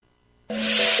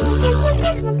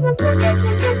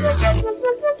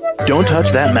Don't touch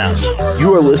that mouse.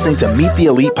 You are listening to Meet the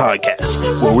Elite Podcast,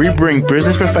 where we bring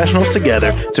business professionals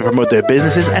together to promote their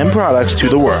businesses and products to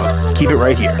the world. Keep it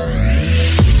right here.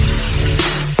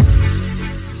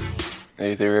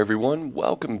 Hey there, everyone.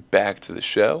 Welcome back to the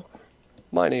show.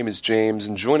 My name is James,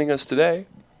 and joining us today,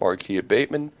 Markia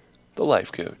Bateman, the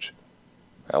life coach.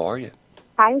 How are you?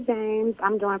 Hi, James.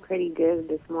 I'm doing pretty good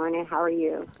this morning. How are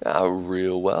you?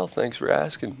 Real well. Thanks for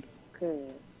asking.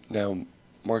 Good. Now,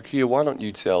 Markia, why don't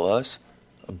you tell us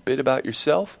a bit about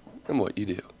yourself and what you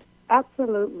do?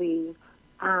 Absolutely.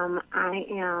 I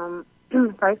am,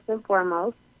 first and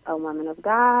foremost, a woman of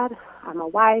God. I'm a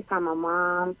wife. I'm a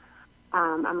mom.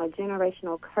 I'm a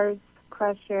generational curse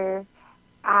crusher.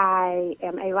 I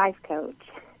am a life coach,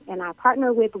 and I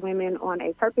partner with women on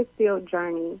a purpose-filled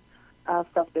journey of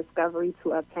self-discovery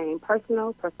to obtain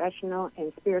personal, professional,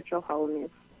 and spiritual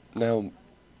wholeness. Now,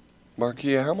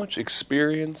 Markia, how much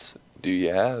experience do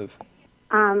you have?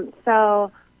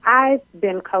 So I've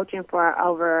been coaching for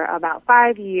over about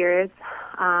 5 years,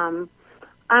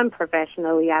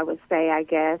 unprofessionally, I would say, I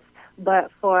guess.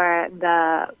 But for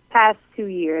the past 2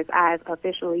 years, I've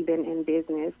officially been in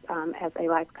business as a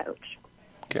life coach.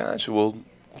 Gotcha. Well,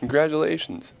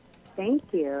 congratulations.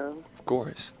 Thank you. Of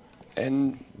course.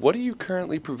 And what do you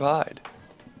currently provide?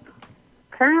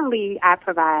 Currently, I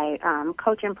provide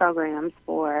coaching programs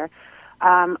for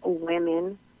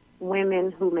women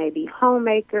who may be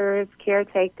homemakers,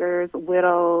 caretakers,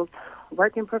 widows,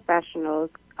 working professionals,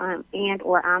 and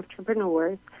or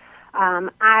entrepreneurs.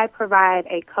 I provide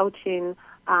a coaching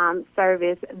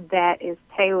service that is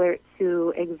tailored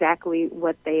to exactly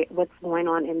what's going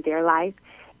on in their life,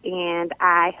 and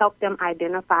I help them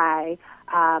identify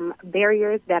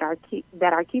barriers that are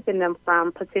keeping them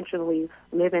from potentially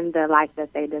living the life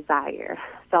that they desire.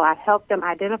 So I help them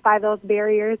identify those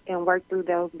barriers and work through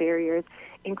those barriers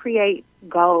and create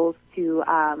goals to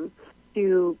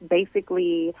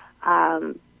basically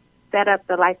set up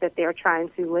the life that they're trying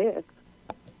to live.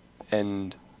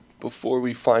 And before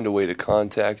we find a way to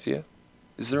contact you,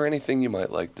 is there anything you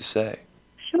might like to say?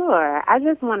 Sure. I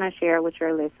just want to share with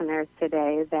your listeners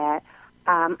today that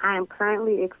I am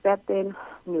currently accepting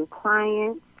new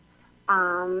clients,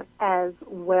 as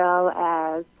well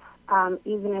as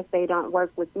even if they don't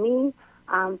work with me,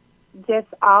 just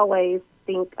always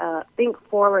think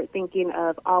forward, thinking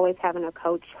of always having a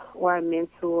coach or a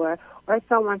mentor or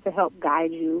someone to help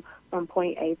guide you from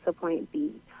point A to point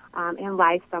B. In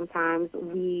life, sometimes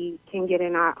we can get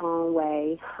in our own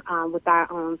way with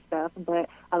our own stuff, but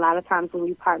a lot of times when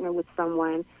you partner with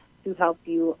someone to help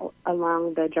you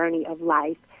along the journey of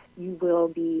life, you will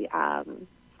be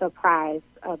surprised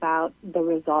about the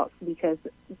results because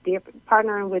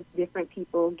partnering with different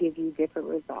people give you different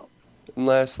results. And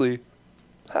lastly,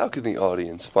 how can the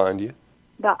audience find you?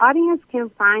 The audience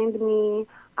can find me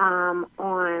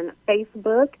on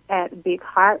Facebook at Big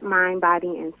Heart, Mind,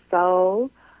 Body, and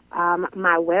Soul.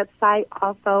 My website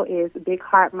also is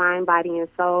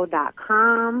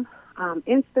bigheartmindbodyandsoul.com.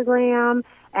 Instagram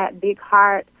at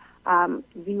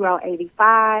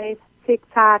bigheart085.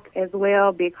 TikTok as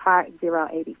well,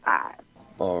 bigheart085.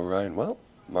 All right. Well,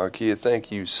 Markia,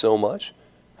 thank you so much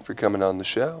for coming on the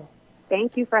show.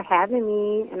 Thank you for having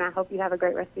me, and I hope you have a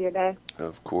great rest of your day.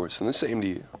 Of course, and the same to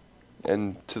you.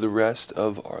 And to the rest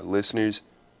of our listeners,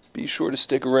 be sure to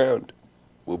stick around.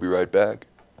 We'll be right back.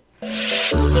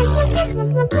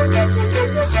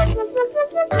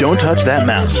 Don't touch that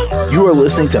mouse. You are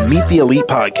listening to Meet the Elite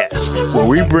Podcast, where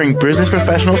we bring business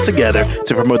professionals together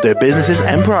to promote their businesses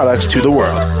and products to the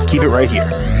world. Keep it right here.